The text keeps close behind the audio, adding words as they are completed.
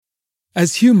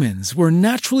As humans, we're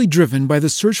naturally driven by the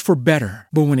search for better.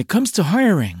 But when it comes to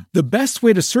hiring, the best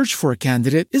way to search for a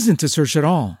candidate isn't to search at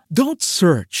all. Don't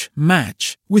search,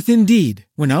 match with Indeed.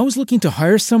 When I was looking to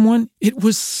hire someone, it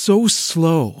was so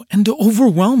slow and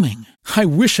overwhelming. I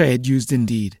wish I had used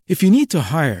Indeed. If you need to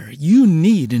hire, you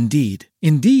need Indeed.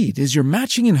 Indeed is your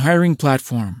matching and hiring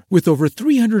platform with over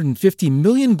 350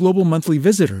 million global monthly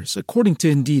visitors, according to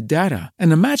Indeed data,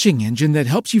 and a matching engine that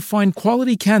helps you find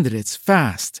quality candidates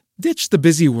fast. Ditch the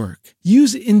busy work.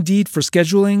 Use Indeed for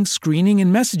scheduling, screening,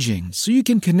 and messaging so you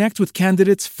can connect with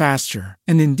candidates faster.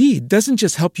 And Indeed doesn't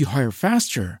just help you hire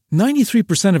faster.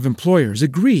 93% of employers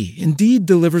agree Indeed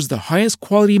delivers the highest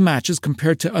quality matches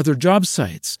compared to other job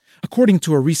sites, according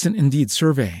to a recent Indeed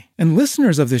survey. And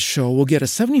listeners of this show will get a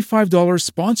 $75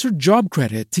 sponsored job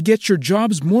credit to get your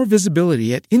jobs more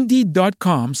visibility at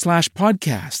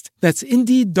Indeed.com/podcast. That's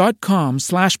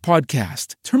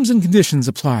Indeed.com/podcast. Terms and conditions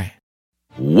apply.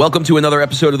 Welcome to another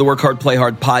episode of the Work Hard, Play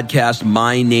Hard podcast.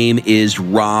 My name is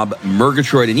Rob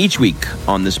Murgatroyd, and each week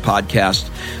on this podcast,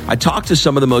 I talk to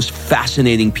some of the most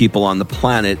fascinating people on the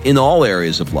planet in all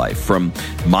areas of life, from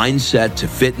mindset to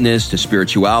fitness to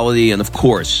spirituality and, of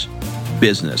course,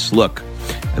 business. Look,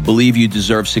 I believe you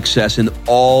deserve success in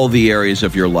all the areas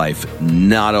of your life,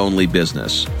 not only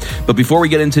business. But before we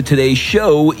get into today's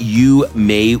show, you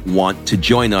may want to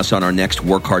join us on our next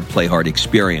Work Hard, Play Hard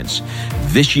experience.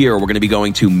 This year, we're going to be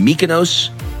going to Mykonos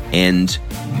and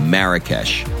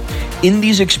Marrakesh. In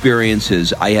these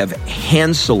experiences, I have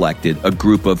hand-selected a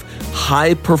group of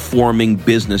high-performing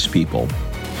business people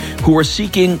who are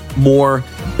seeking more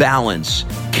balance,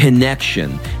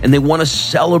 connection, and they want to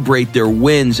celebrate their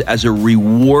wins as a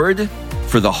reward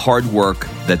for the hard work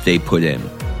that they put in.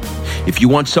 If you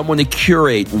want someone to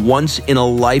curate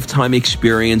once-in-a-lifetime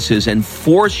experiences and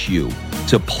force you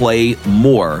to play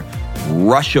more,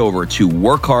 rush over to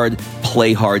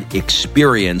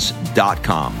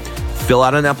workhardplayhardexperience.com. Fill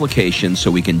out an application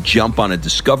so we can jump on a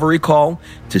discovery call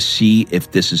to see if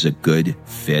this is a good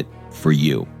fit for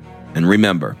you. And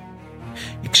remember,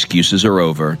 excuses are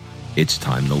over. It's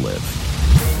time to live.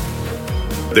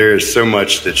 There's so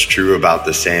much that's true about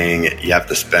the saying, you have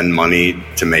to spend money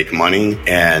to make money.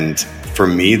 And for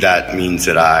me, that means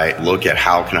that I look at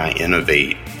how can I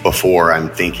innovate before I'm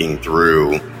thinking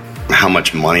through how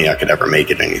much money I could ever make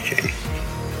at anything.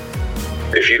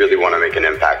 If you really want to make an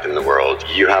impact in the world,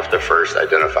 you have to first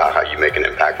identify how you make an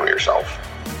impact on yourself.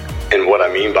 And what I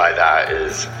mean by that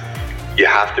is you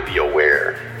have to be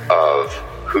aware of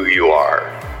who you are,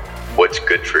 what's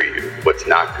good for you, what's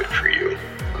not good for you,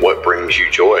 what brings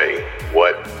you joy,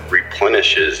 what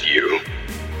replenishes you.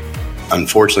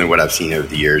 Unfortunately, what I've seen over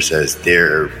the years is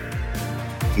there are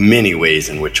many ways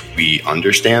in which we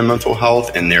understand mental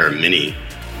health, and there are many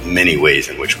ways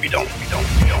in which we don't.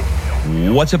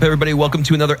 What's up, everybody? Welcome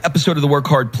to another episode of the Work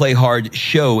Hard, Play Hard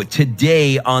show.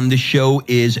 Today on the show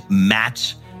is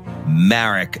Matt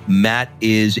Marek. Matt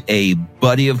is a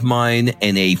buddy of mine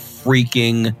and a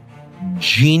freaking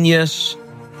genius,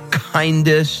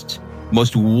 kindest,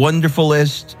 most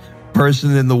wonderfulest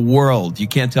person in the world. You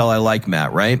can't tell I like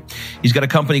Matt, right? He's got a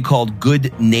company called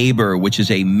Good Neighbor, which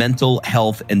is a mental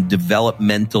health and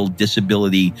developmental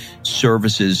disability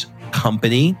services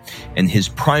company, and his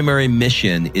primary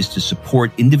mission is to support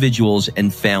individuals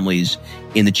and families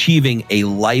in achieving a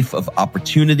life of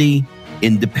opportunity,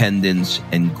 independence,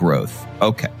 and growth.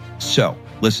 Okay, so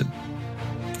listen,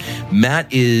 Matt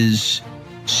is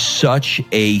such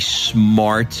a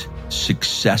smart,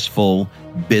 successful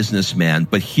businessman,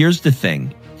 but here's the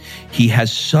thing. He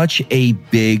has such a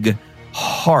big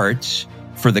heart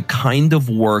for the kind of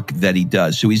work that he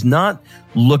does. So he's not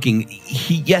looking,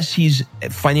 he's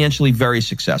financially very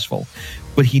successful,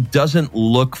 but he doesn't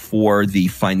look for the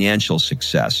financial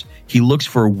success. He looks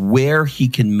for where he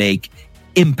can make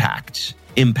impact.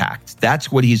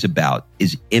 That's what he's about,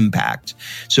 is impact.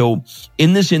 So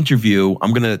in this interview,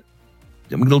 I'm going to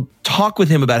talk with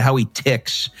him about how he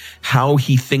ticks, how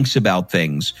he thinks about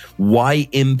things, why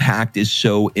impact is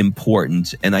so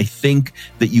important. And I think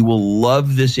that you will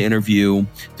love this interview.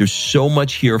 There's so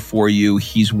much here for you.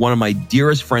 He's one of my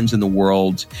dearest friends in the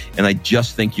world, and I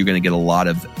just think you're going to get a lot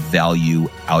of value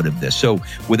out of this. So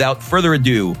without further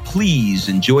ado, please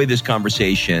enjoy this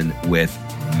conversation with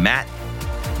Matt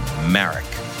Marek.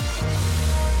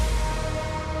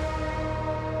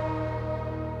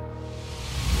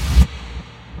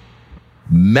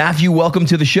 Matthew, welcome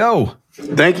to the show.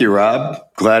 Thank you, Rob.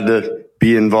 Glad to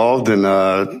be involved and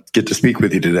get to speak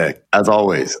with you today, as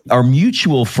always. Our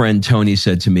mutual friend Tony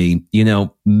said to me,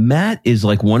 Matt is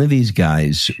like one of these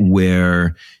guys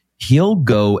where he'll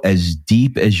go as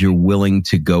deep as you're willing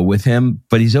to go with him,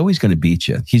 but he's always going to beat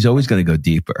you. He's always going to go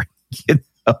deeper.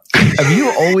 Have you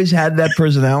always had that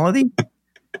personality?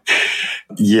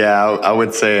 Yeah, I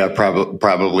would say I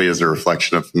probably is a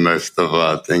reflection of most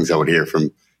of things I would hear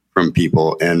from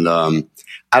people. And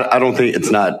I don't think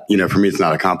it's not, for me, it's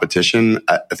not a competition.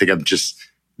 I think I'm just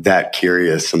that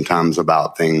curious sometimes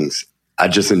about things. I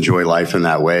just enjoy life in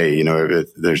that way.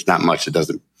 There's not much that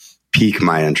doesn't pique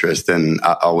my interest, and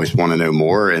I always want to know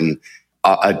more. And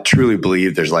I truly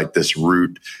believe there's like this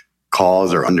root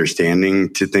cause or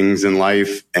understanding to things in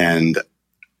life. And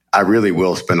I really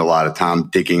will spend a lot of time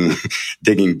digging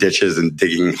ditches and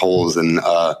digging holes and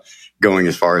going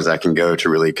as far as I can go to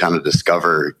really kind of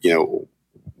discover,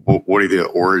 what are the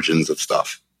origins of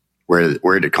stuff? Where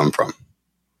did it come from?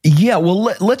 Yeah,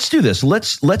 well, let's do this.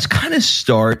 Let's kind of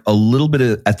start a little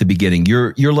bit at the beginning.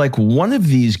 You're like one of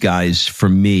these guys for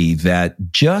me that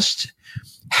just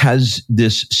has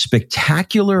this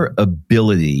spectacular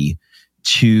ability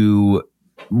to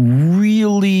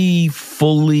really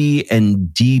fully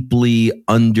and deeply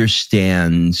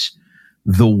understands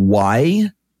the why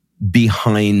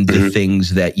behind the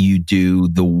things that you do,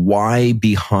 the why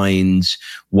behind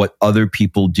what other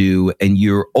people do, and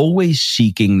you're always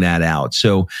seeking that out.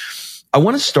 So I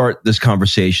want to start this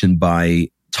conversation by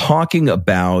talking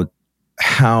about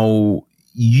how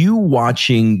you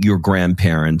watching your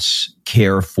grandparents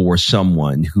care for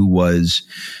someone who was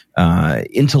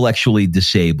intellectually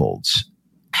disabled,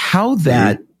 how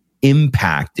that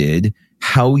impacted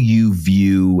how you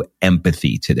view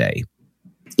empathy today.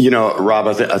 Rob,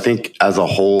 I think as a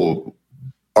whole,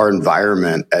 our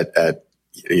environment at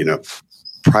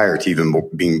prior to even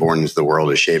being born into the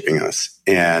world is shaping us.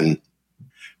 And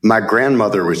my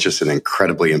grandmother was just an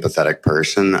incredibly empathetic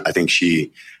person. I think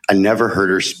I never heard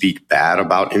her speak bad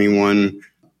about anyone.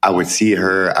 I would see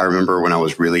her. I remember when I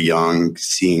was really young,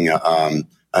 seeing an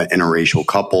interracial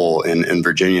couple in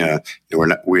Virginia.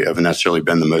 We haven't necessarily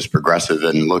been the most progressive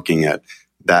in looking at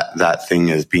that thing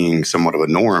as being somewhat of a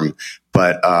norm.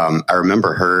 But I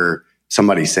remember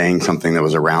somebody saying something that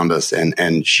was around us,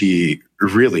 and she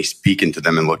really speaking to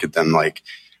them and look at them like,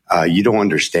 you don't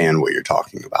understand what you're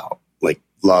talking about. Like,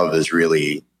 love is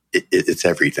really, it's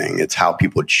everything. It's how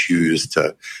people choose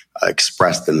to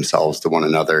express themselves to one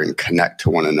another and connect to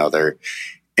one another.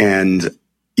 And,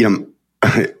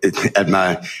 at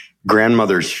my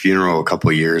grandmother's funeral a couple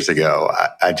of years ago,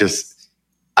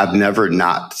 I've never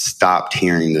not stopped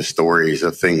hearing the stories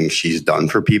of things she's done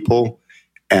for people.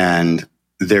 And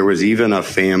there was even a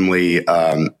family,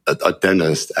 a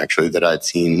dentist actually that I'd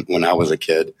seen when I was a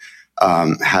kid,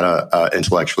 had a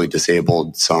intellectually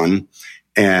disabled son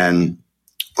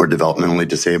or developmentally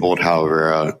disabled.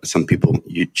 However, some people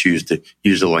choose to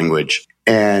use the language.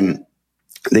 And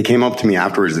they came up to me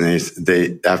afterwards, and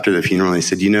they after the funeral, they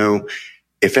said,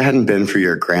 if it hadn't been for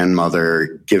your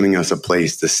grandmother giving us a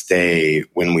place to stay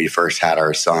when we first had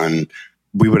our son,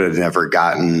 we would have never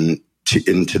gotten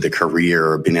into the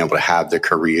career or been able to have the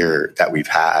career that we've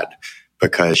had,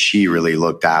 because she really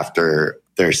looked after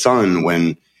their son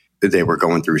when they were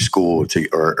going through school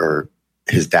or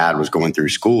his dad was going through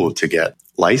school to get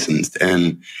licensed.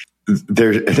 And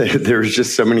there's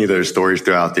just so many of those stories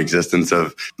throughout the existence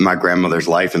of my grandmother's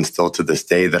life, and still to this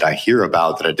day, that I hear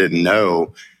about that I didn't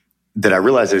know, that I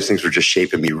realized those things were just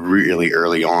shaping me really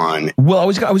early on. Well, I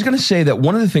was going to say that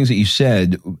one of the things that you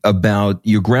said about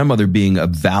your grandmother being a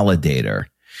validator,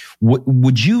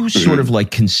 would you sort of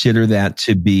like consider that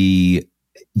to be,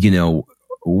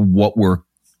 what we're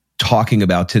talking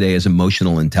about today as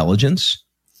emotional intelligence?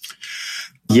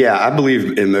 Yeah, I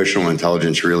believe emotional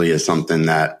intelligence really is something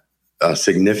that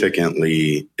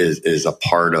significantly is a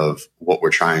part of what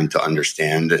we're trying to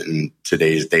understand in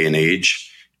today's day and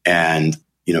age. And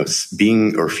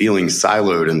being or feeling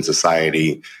siloed in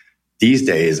society these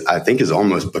days, I think, has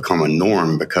almost become a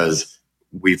norm, because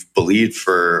we've believed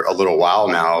for a little while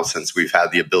now, since we've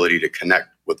had the ability to connect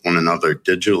with one another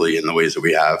digitally in the ways that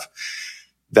we have,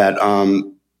 that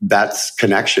that's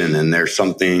connection. And there's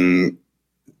something,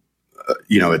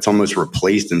 it's almost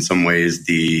replaced in some ways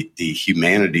the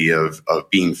humanity of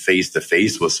being face to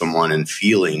face with someone and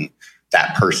feeling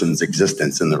that person's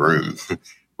existence in the room.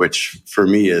 Which for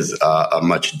me is a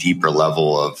much deeper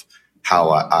level of how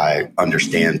I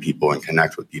understand people and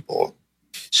connect with people.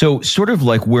 So sort of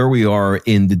like where we are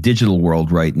in the digital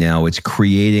world right now, it's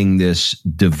creating this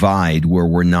divide where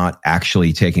we're not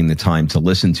actually taking the time to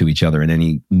listen to each other in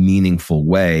any meaningful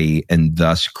way, and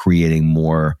thus creating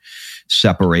more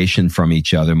separation from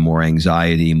each other, more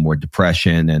anxiety, more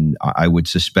depression. And I would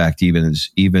suspect as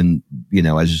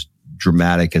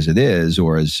dramatic as it is,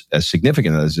 or as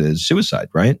significant as it is, suicide,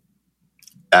 right?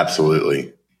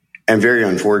 Absolutely. And very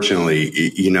unfortunately,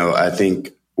 I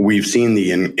think we've seen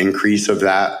the increase of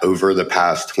that over the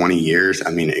past 20 years.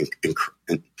 I mean,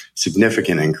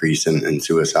 significant increase in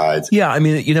suicides. Yeah, I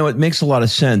mean, it makes a lot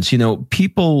of sense.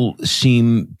 People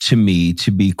seem to me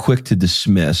to be quick to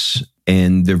dismiss,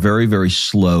 and they're very, very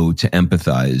slow to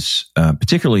empathize,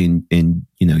 particularly in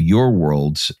your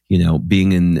worlds,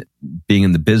 being in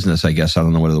the business, I guess, I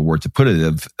don't know what other word to put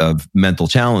it, of mental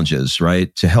challenges,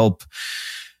 right? To help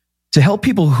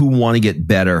people who want to get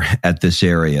better at this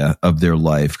area of their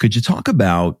life. Could you talk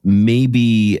about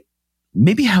maybe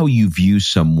how you view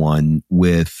someone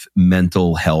with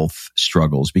mental health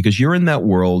struggles? Because you're in that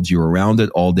world, you're around it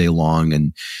all day long,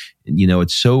 and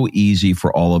it's so easy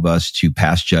for all of us to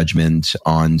pass judgment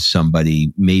on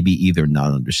somebody, maybe either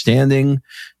not understanding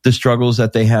the struggles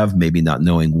that they have, maybe not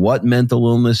knowing what mental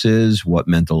illness is, what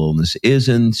mental illness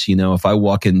isn't. If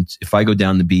I go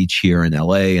down the beach here in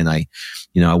LA and I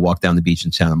walk down the beach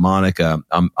in Santa Monica,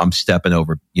 I'm stepping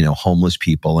over, homeless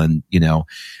people. And,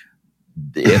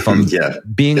 if I'm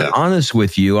being honest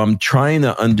with you, I'm trying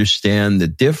to understand the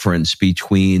difference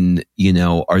between,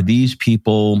 are these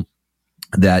people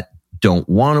that don't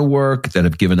want to work, that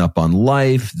have given up on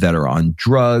life, that are on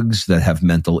drugs, that have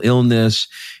mental illness.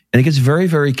 And it gets very,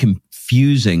 very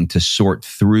confusing to sort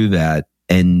through that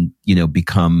and,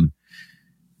 become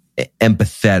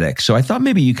empathetic. So I thought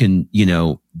maybe you can,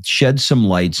 shed some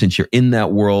light, since you're in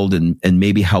that world, and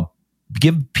maybe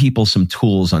give people some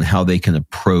tools on how they can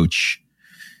approach,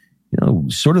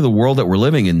 sort of the world that we're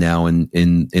living in now in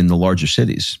the larger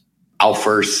cities. I'll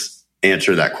first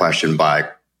answer that question by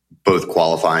both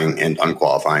qualifying and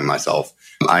unqualifying myself.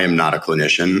 I am not a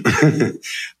clinician.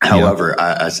 However,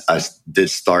 I did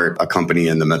start a company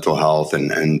in the mental health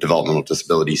and developmental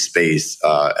disability space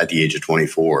at the age of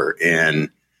 24. And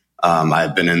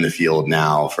I've been in the field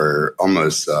now for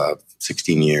almost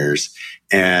 16 years.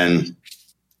 And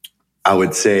I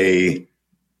would say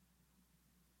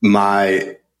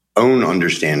my own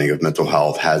understanding of mental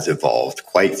health has evolved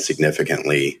quite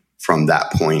significantly from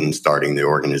that point in starting the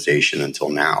organization until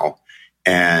now.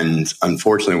 And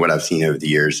unfortunately, what I've seen over the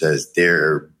years is there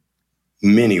are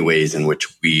many ways in which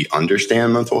we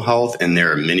understand mental health, and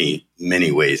there are many,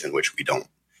 many ways in which we don't.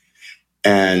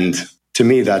 And to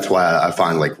me, that's why I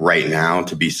find right now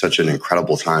to be such an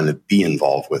incredible time to be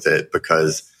involved with it,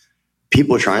 because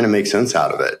people are trying to make sense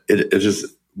out of it. It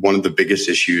is one of the biggest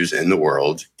issues in the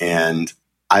world. And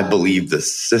I believe the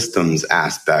systems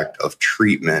aspect of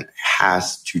treatment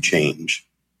has to change.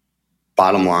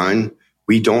 Bottom line,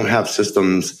 we don't have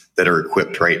systems that are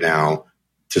equipped right now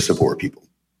to support people.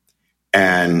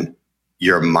 And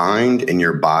your mind and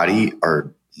your body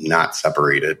are not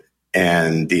separated.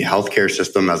 And the healthcare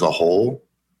system as a whole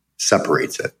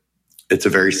separates it. It's a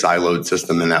very siloed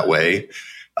system in that way.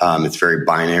 It's very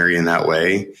binary in that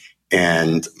way.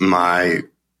 And I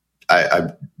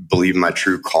believe my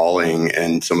true calling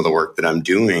and some of the work that I'm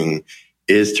doing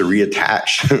is to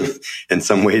reattach in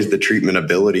some ways the treatment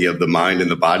ability of the mind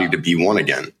and the body to be one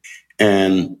again.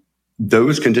 And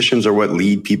those conditions are what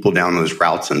lead people down those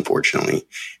routes, unfortunately.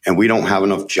 And we don't have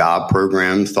enough job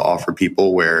programs to offer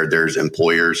people where there's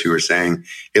employers who are saying,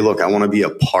 hey, look, I want to be a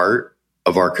part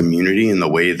of our community in the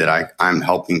way that I'm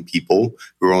helping people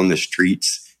who are on the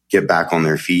streets get back on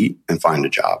their feet and find a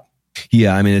job.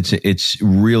 Yeah, I mean, it's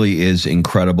really is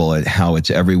incredible at how it's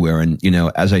everywhere. And,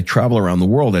 as I travel around the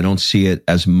world, I don't see it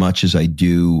as much as I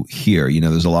do here.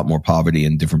 There's a lot more poverty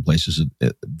in different places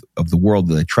of the world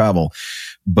that I travel.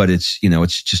 But it's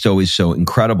just always so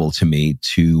incredible to me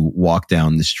to walk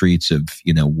down the streets of,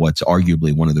 what's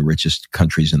arguably one of the richest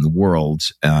countries in the world.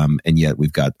 And yet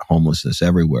we've got homelessness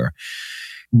everywhere.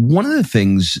 One of the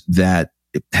things that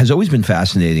has always been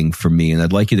fascinating for me, and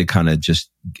I'd like you to kind of just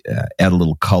add a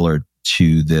little color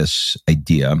to this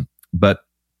idea, but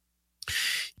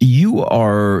you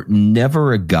are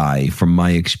never a guy, from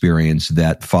my experience,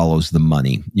 that follows the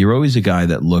money. You're always a guy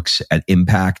that looks at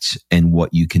impact and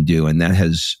what you can do, and that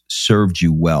has served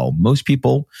you well. Most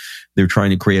people, they're trying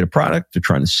to create a product, they're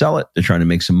trying to sell it, they're trying to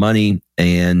make some money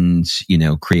and,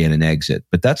 create an exit.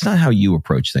 But that's not how you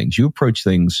approach things. You approach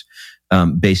things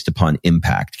based upon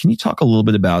impact. Can you talk a little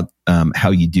bit about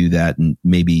how you do that and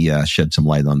maybe shed some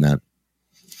light on that?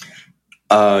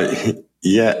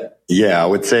 Yeah, I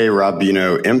would say, Rob,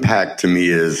 impact to me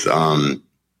is,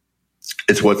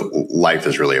 it's what life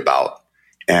is really about.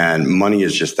 And money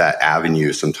is just that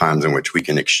avenue sometimes in which we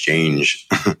can exchange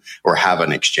or have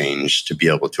an exchange to be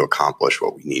able to accomplish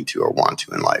what we need to or want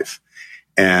to in life.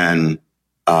 And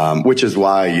which is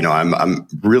why, I'm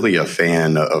really a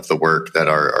fan of the work that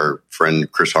our friend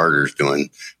Chris Harder is doing,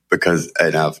 because,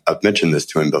 and I've mentioned this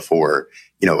to him before,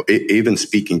 even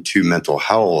speaking to mental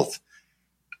health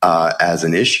as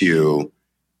an issue,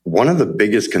 one of the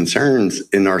biggest concerns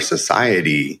in our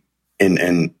society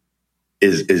and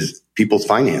is people's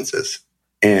finances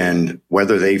and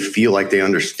whether they feel like they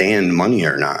understand money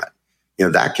or not.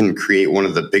 That can create one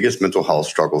of the biggest mental health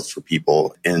struggles for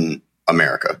people in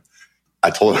America.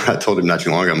 I told him not too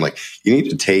long ago, I'm like, you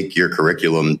need to take your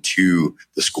curriculum to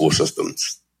the school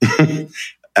systems.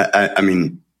 I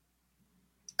mean,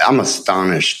 I'm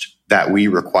astonished that we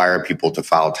require people to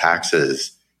file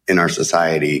taxes in our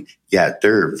society, yet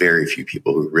there are very few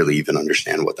people who really even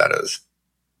understand what that is.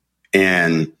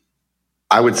 And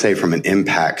I would say from an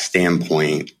impact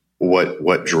standpoint,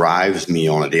 what drives me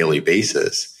on a daily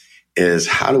basis is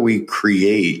how do we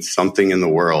create something in the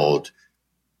world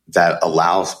that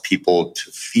allows people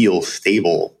to feel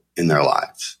stable in their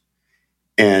lives?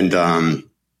 And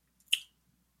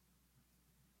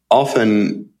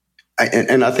often,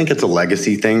 and I think it's a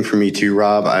legacy thing for me too,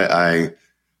 Rob.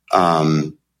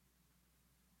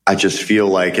 I just feel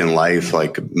like in life,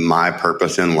 like my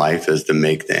purpose in life is to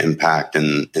make the impact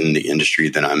in the industry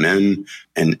that I'm in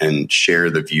and share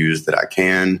the views that I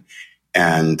can.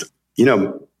 And,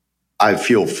 I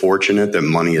feel fortunate that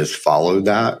money has followed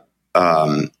that.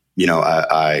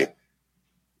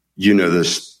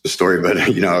 This story, but,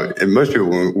 and most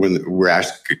people, when we're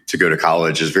asked to go to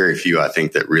college, there's very few, I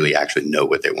think, that really actually know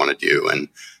what they want to do. And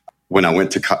when I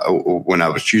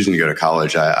was choosing to go to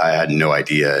college, I had no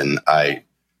idea. And I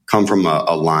come from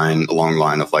a long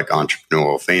line of like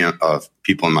entrepreneurial of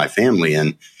people in my family.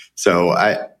 And so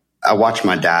I watched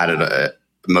my dad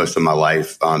most of my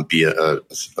life be a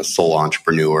sole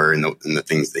entrepreneur in the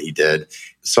things that he did.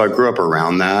 So I grew up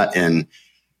around that. And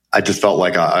I just felt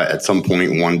like I, at some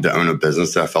point, wanted to own a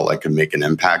business that I felt like could make an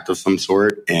impact of some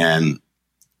sort. And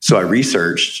so I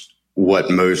researched what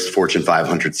most Fortune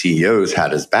 500 CEOs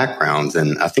had as backgrounds.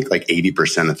 And I think like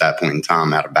 80% at that point in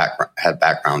time had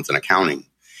backgrounds in accounting.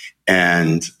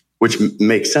 And which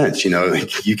makes sense,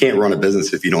 you can't run a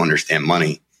business if you don't understand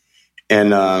money.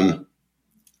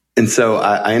 And so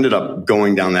I ended up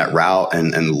going down that route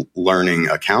and learning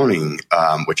accounting,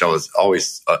 which I was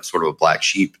always sort of a black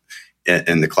sheep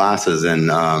in the classes. And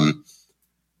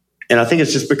I think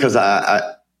it's just because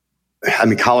I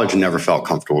mean, college never felt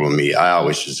comfortable to me. I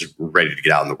always was ready to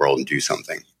get out in the world and do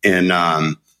something.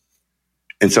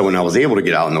 And so when I was able to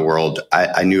get out in the world,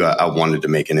 I knew I wanted to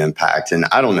make an impact. And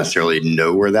I don't necessarily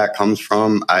know where that comes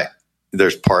from.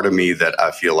 There's part of me that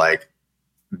I feel like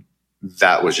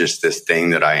that was just this thing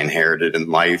that I inherited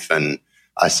in life. And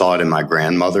I saw it in my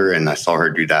grandmother and I saw her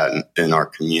do that in our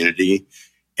community.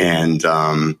 And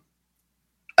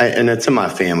it's in my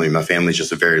family. My family's just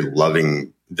they're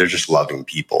just loving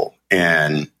people.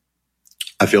 And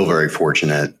I feel very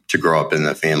fortunate to grow up in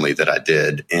the family that I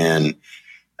did and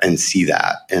see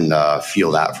that and feel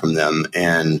that from them.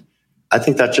 And I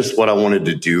think that's just what I wanted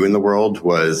to do in the world,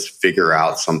 was figure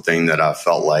out something that I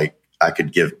felt like I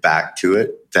could give back to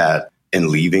it, that in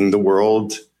leaving the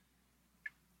world,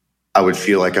 I would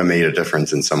feel like I made a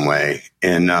difference in some way.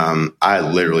 And I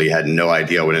literally had no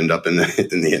idea I would end up in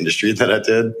the industry that I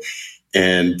did.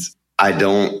 And I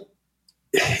don't,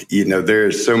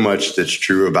 there's so much that's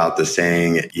true about the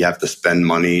saying, you have to spend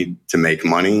money to make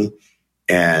money.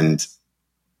 And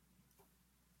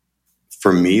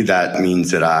for me, that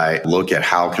means that I look at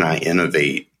how can I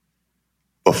innovate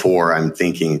before I'm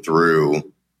thinking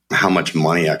through how much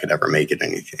money I could ever make at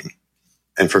anything.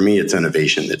 And for me, it's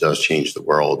innovation that does change the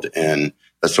world. And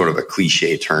that's sort of a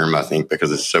cliche term, I think,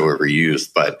 because it's so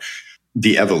overused. But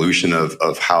the evolution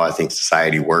of how I think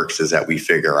society works is that we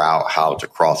figure out how to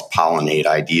cross-pollinate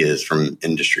ideas from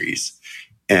industries.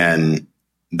 And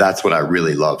that's what I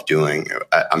really love doing.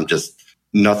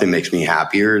 Nothing makes me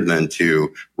happier than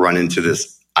to run into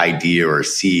this idea or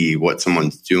see what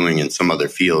someone's doing in some other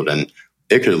field. And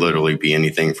it could literally be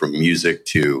anything from music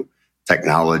to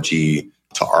technology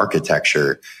to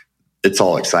architecture. It's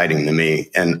all exciting to me.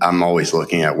 And I'm always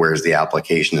looking at where's the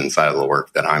application inside of the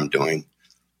work that I'm doing.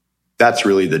 That's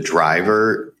really the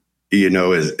driver,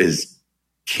 is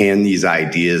can these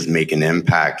ideas make an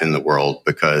impact in the world?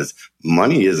 Because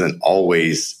money isn't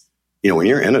always, when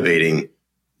you're innovating,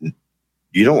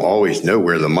 you don't always know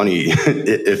where the money,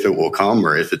 if it will come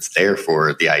or if it's there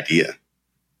for the idea.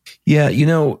 Yeah,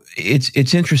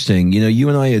 it's interesting. You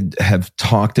and I have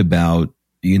talked about,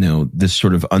 this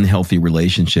sort of unhealthy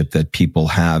relationship that people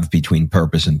have between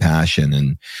purpose and passion,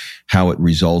 and how it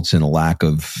results in a lack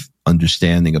of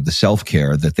understanding of the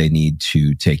self-care that they need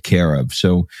to take care of.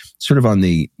 So sort of on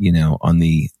the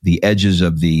edges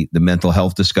of the mental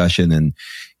health discussion and,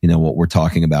 what we're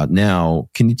talking about now,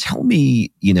 can you tell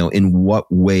me, in what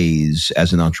ways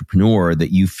as an entrepreneur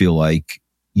that you feel like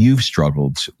you've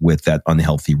struggled with that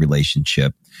unhealthy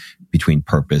relationship between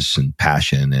purpose and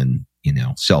passion and,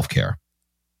 self-care.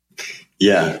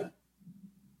 Yeah.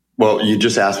 Well, you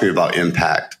just asked me about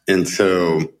impact. And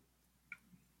so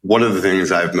one of the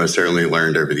things I've most certainly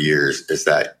learned over the years is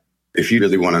that if you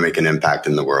really want to make an impact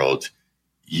in the world,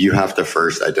 you have to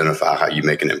first identify how you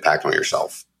make an impact on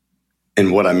yourself.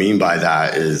 And what I mean by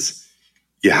that is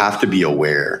you have to be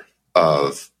aware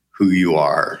of who you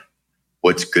are,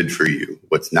 what's good for you,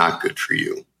 what's not good for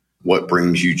you, what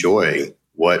brings you joy,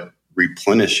 what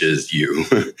replenishes you.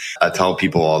 I tell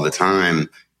people all the time,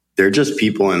 they're just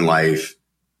people in life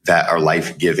that are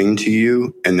life-giving to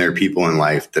you, and there are people in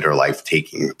life that are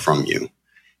life-taking from you.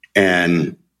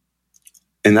 And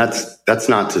that's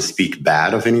not to speak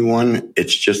bad of anyone.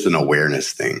 It's just an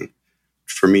awareness thing.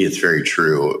 For me, it's very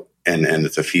true. And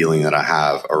it's a feeling that I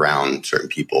have around certain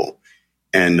people.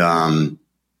 And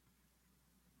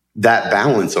that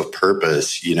balance of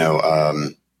purpose,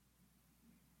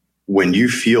 when you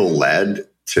feel led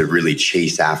to really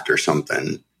chase after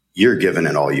something, you're giving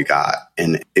it all you got.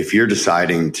 And if you're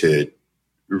deciding to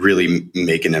really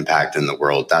make an impact in the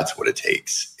world, that's what it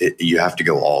takes. You have to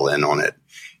go all in on it.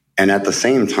 And at the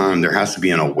same time, there has to be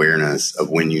an awareness of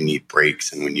when you need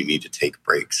breaks and when you need to take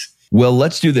breaks. Well,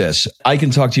 let's do this. I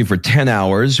can talk to you for 10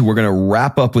 hours. We're going to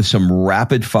wrap up with some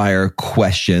rapid fire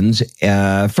questions.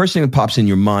 First thing that pops in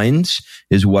your mind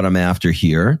is what I'm after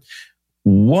here.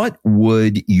 What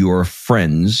would your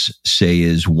friends say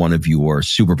is one of your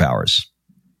superpowers?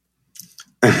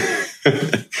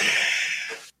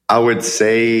 I would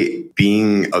say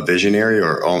being a visionary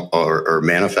or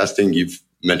manifesting. You've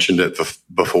mentioned it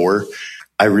before.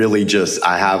 I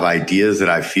have ideas that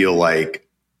I feel like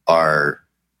are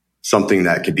something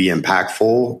that could be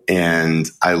impactful. And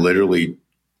I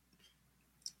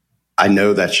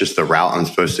know that's just the route I'm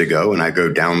supposed to go. And I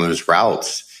go down those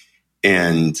routes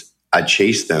and I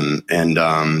chase them. And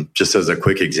just as a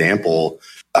quick example,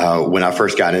 when I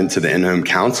first got into the in-home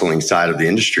counseling side of the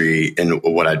industry and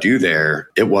what I do there,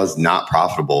 it was not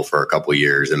profitable for a couple of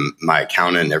years. And my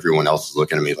accountant and everyone else was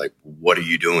looking at me like, what are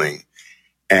you doing?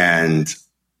 And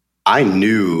I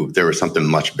knew there was something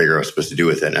much bigger I was supposed to do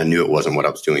with it. And I knew it wasn't what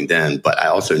I was doing then, but I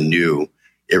also knew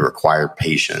it required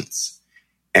patience.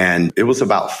 And it was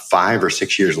about 5 or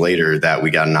 6 years later that we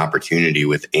got an opportunity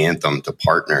with Anthem to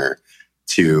partner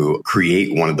to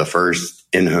create one of the first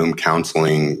in-home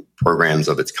counseling programs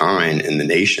of its kind in the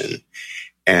nation.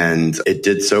 And it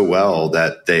did so well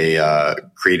that they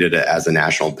created it as a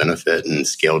national benefit and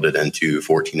scaled it into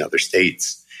 14 other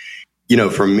states.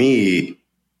 For me,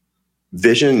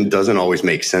 vision doesn't always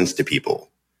make sense to people.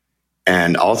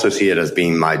 And I also see it as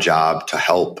being my job to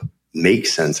help make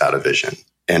sense out of vision.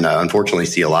 And I unfortunately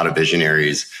see a lot of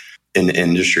visionaries in the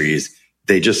industries,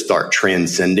 they just start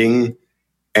transcending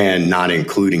and not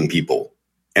including people.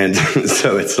 And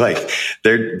so it's like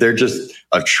they're just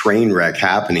a train wreck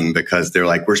happening because they're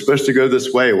like, we're supposed to go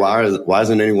this way. Why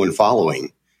isn't anyone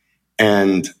following?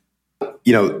 And,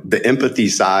 the empathy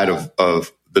side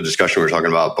of the discussion we were talking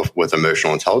about with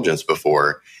emotional intelligence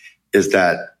before is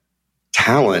that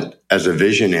talent as a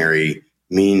visionary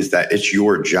means that it's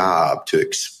your job to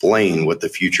explain what the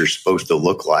future is supposed to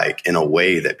look like in a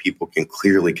way that people can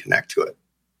clearly connect to it.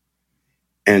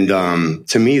 And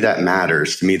to me, that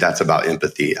matters. To me, that's about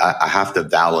empathy. I have to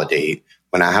validate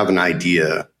when I have an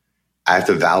idea. I have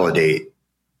to validate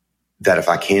that if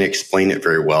I can't explain it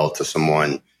very well to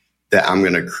someone, that I'm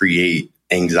going to create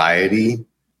anxiety,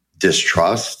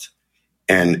 distrust,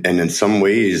 and in some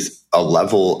ways, a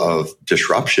level of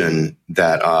disruption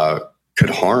that could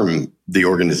harm the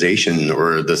organization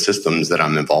or the systems that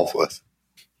I'm involved with.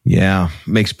 Yeah,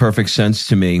 makes perfect sense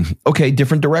to me. Okay,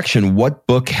 different direction. What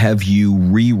book have you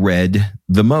reread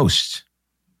the most?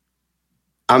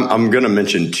 I'm going to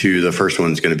mention two. The first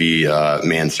one's going to be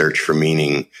Man's Search for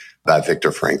Meaning by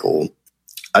Viktor Frankl.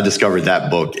 I discovered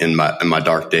that book in my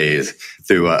dark days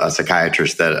through a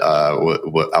psychiatrist that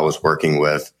I was working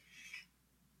with.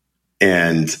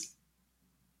 And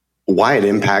why it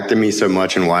impacted me so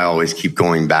much and why I always keep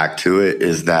going back to it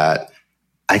is that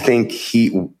I think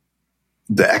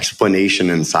the explanation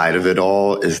inside of it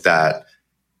all is that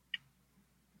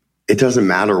it doesn't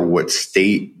matter what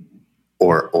state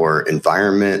or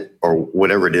environment or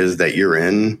whatever it is that you're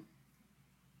in,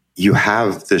 you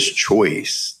have this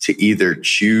choice to either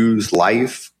choose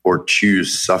life or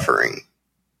choose suffering.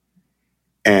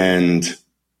 And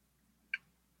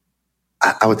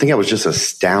I would think I was just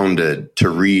astounded to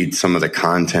read some of the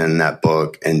content in that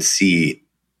book and see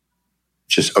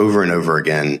just over and over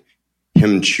again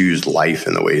him choose life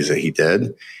in the ways that he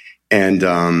did. And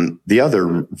the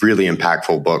other really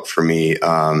impactful book for me,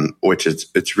 which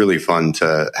it's really fun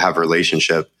to have a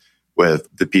relationship with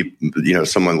the people,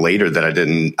 someone later that I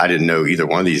didn't know either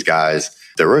one of these guys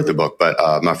that wrote the book,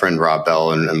 but my friend Rob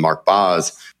Bell and Mark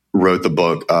Boz wrote the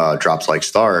book Drops Like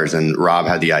Stars, and Rob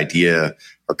had the idea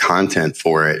or content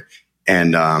for it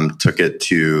and took it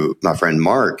to my friend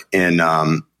Mark. And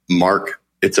Mark,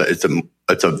 it's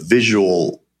a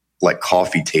visual, like,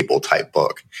 coffee table type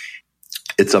book.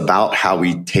 It's about how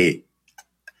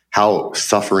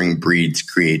suffering breeds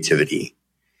creativity.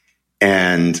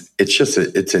 And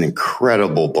it's an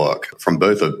incredible book from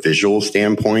both a visual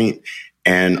standpoint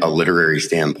and a literary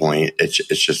standpoint. It's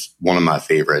just one of my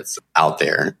favorites out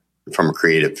there from a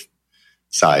creative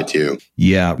side too.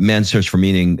 Yeah. Man's Search for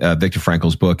Meaning, Viktor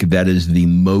Frankl's book. That's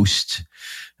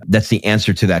the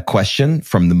answer to that question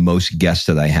from the most guests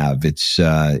that I have. It's,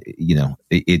 I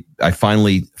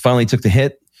finally took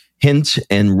the hint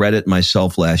and read it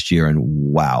myself last year, and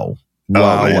wow.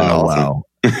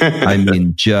 I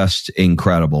mean, just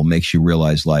incredible. Makes you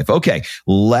realize life. Okay.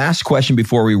 Last question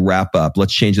before we wrap up.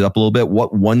 Let's change it up a little bit.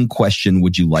 What one question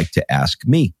would you like to ask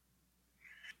me?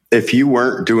 If you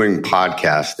weren't doing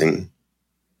podcasting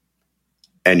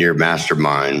and your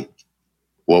mastermind,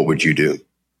 what would you do?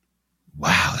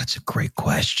 Wow, that's a great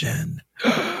question.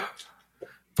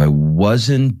 If I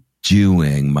wasn't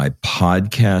doing my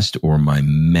podcast or my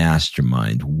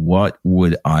mastermind, what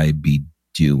would I be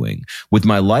doing with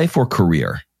my life or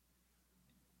career?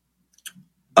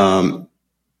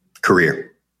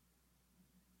 Career.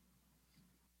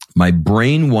 My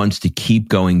brain wants to keep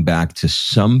going back to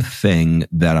something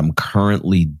that I'm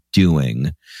currently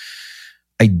doing.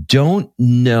 I don't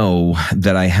know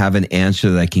that I have an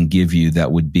answer that I can give you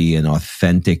that would be an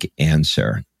authentic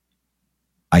answer.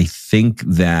 I think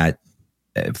that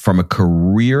from a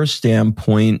career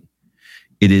standpoint,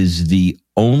 it is the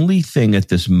only thing at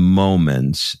this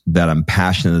moment that I'm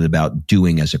passionate about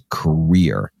doing as a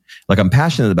career. Like, I'm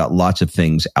passionate about lots of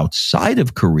things outside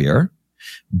of career,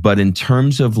 but in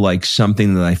terms of like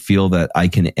something that I feel that I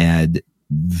can add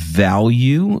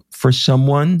value for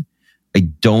someone, I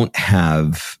don't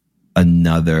have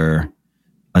another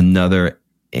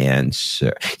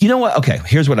answer. You know what? Okay,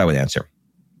 here's what I would answer.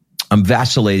 I'm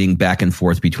vacillating back and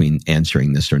forth between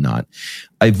answering this or not.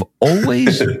 I've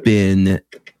always been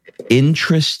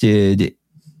interested.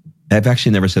 I've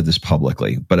actually never said this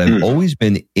publicly, but I've always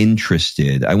been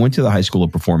interested. I went to the High School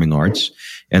of Performing Arts,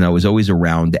 and I was always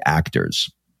around actors.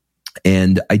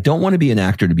 And I don't want to be an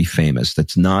actor to be famous.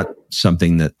 That's not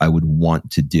something that I would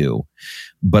want to do.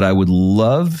 But I would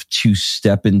love to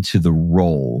step into the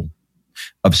role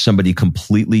of somebody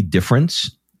completely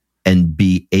different and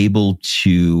be able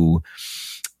to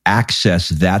access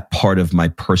that part of my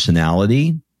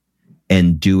personality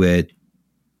and do it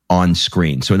on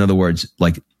screen. So in other words,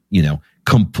 like,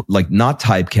 like not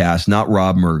typecast, not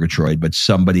Rob Murgatroyd, but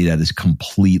somebody that is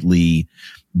completely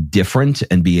different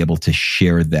and be able to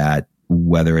share that,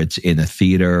 whether it's in a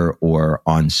theater or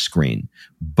on screen.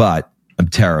 But I'm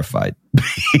terrified.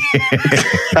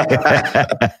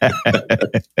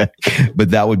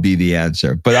 But that would be the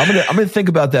answer. But I'm gonna think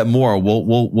about that more.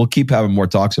 We'll keep having more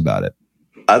talks about it.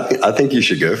 I think you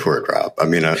should go for it, Rob. I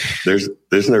mean,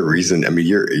 there's no reason. I mean,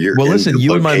 you're well. Listen,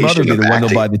 you and my mother be the one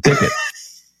to buy the ticket.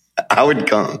 I would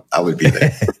come. I would be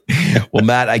there. Well,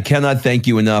 Matt, I cannot thank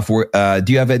you enough. Do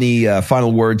you have any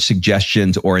final words,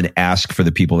 suggestions, or an ask for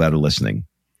the people that are listening?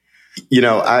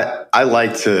 I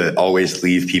like to always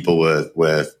leave people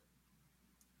with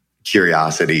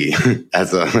curiosity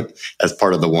as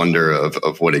part of the wonder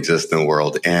of what exists in the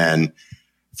world. And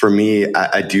for me,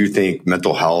 I do think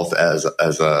mental health as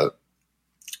a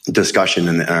discussion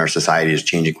in our society is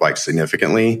changing quite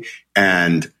significantly.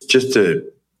 And just to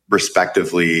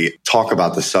respectively talk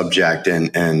about the subject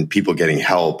and people getting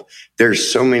help, there's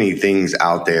so many things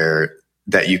out there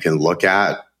that you can look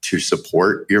at to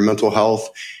support your mental health.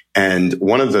 And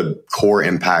one of the core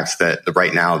impacts that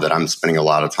right now that I'm spending a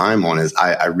lot of time on is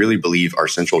I really believe our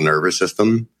central nervous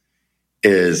system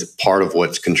is part of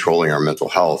what's controlling our mental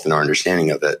health and our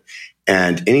understanding of it.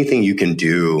 And anything you can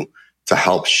do to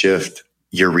help shift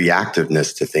your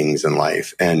reactiveness to things in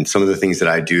life. And some of the things that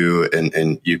I do,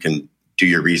 and you can do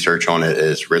your research on it,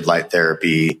 is red light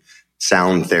therapy,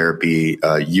 sound therapy.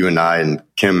 You and I and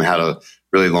Kim had a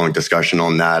really long discussion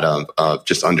on that of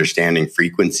just understanding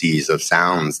frequencies of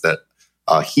sounds that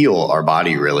heal our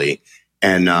body really.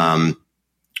 And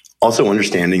also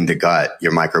understanding the gut,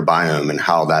 your microbiome, and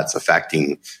how that's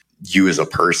affecting you as a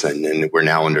person. And we're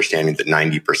now understanding that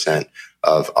 90%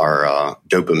 of our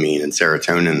dopamine and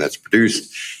serotonin that's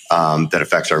produced that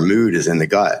affects our mood is in the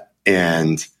gut.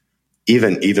 And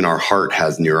even our heart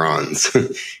has neurons.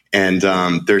 And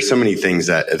there's so many things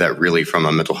that really, from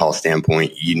a mental health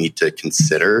standpoint, you need to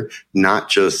consider, not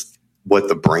just what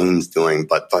the brain's doing,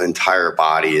 but the entire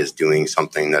body is doing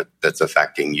something that's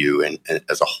affecting you and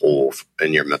as a whole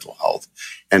in your mental health.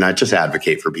 And I just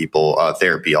advocate for people.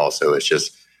 Therapy also is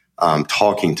just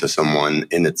talking to someone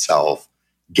in itself,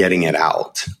 getting it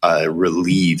out,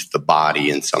 relieves the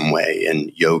body in some way.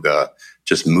 And yoga,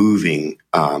 just moving,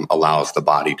 allows the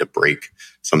body to break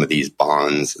some of these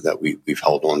bonds that we've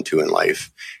held on to in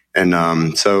life.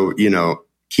 And so,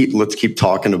 let's keep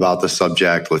talking about the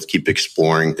subject. Let's keep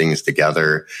exploring things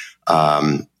together.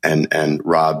 And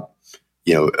Rob,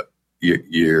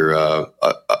 you're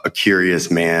a curious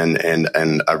man,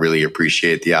 and I really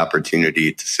appreciate the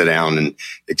opportunity to sit down and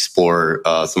explore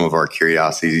some of our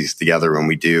curiosities together when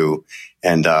we do.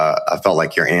 And I felt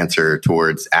like your answer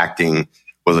towards acting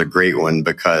was a great one,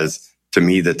 because to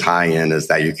me, the tie-in is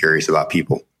that you're curious about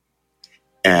people.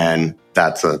 And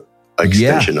that's a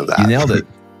extension of that. You nailed it.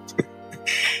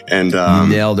 And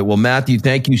you nailed it. Well, Matthew,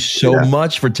 thank you so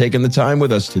much for taking the time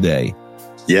with us today.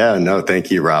 Yeah, no, thank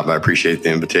you, Rob. I appreciate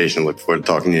the invitation. Look forward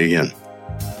to talking to you again.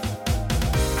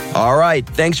 All right.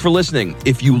 Thanks for listening.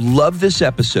 If you love this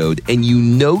episode and you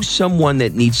know someone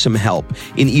that needs some help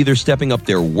in either stepping up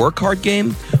their work hard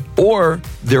game or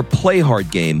their play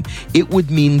hard game, it would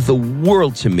mean the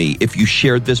world to me if you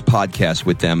shared this podcast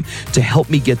with them to help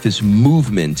me get this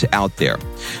movement out there.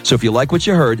 So if you like what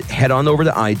you heard, head on over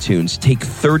to iTunes, take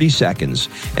 30 seconds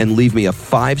and leave me a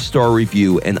 5-star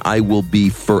review, and I will be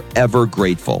forever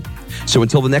grateful. So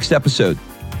until the next episode,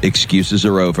 excuses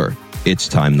are over. It's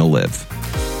time to live.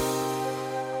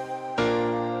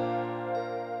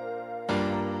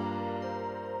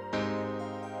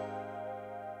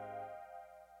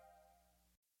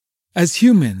 As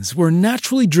humans, we're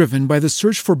naturally driven by the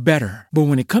search for better. But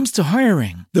when it comes to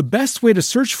hiring, the best way to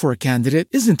search for a candidate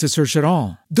isn't to search at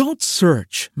all. Don't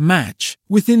search, match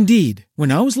with Indeed.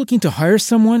 When I was looking to hire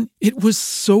someone, it was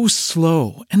so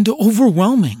slow and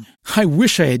overwhelming. I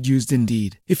wish I had used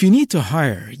Indeed. If you need to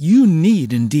hire, you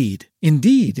need Indeed.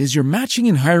 Indeed is your matching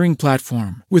and hiring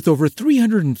platform with over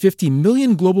 350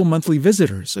 million global monthly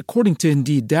visitors, according to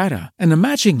Indeed data, and a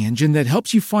matching engine that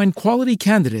helps you find quality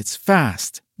candidates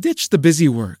fast. Ditch the busy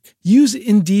work. Use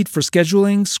Indeed for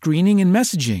scheduling, screening, and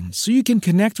messaging so you can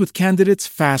connect with candidates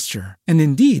faster. And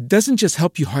Indeed doesn't just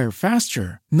help you hire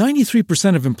faster.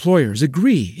 93% of employers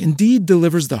agree Indeed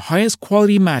delivers the highest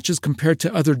quality matches compared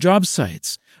to other job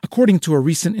sites, according to a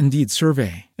recent Indeed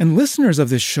survey. And listeners of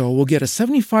this show will get a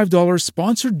 $75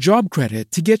 sponsored job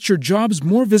credit to get your jobs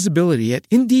more visibility at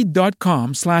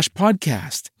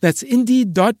Indeed.com/podcast. That's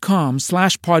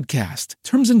Indeed.com/podcast.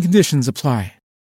 Terms and conditions apply.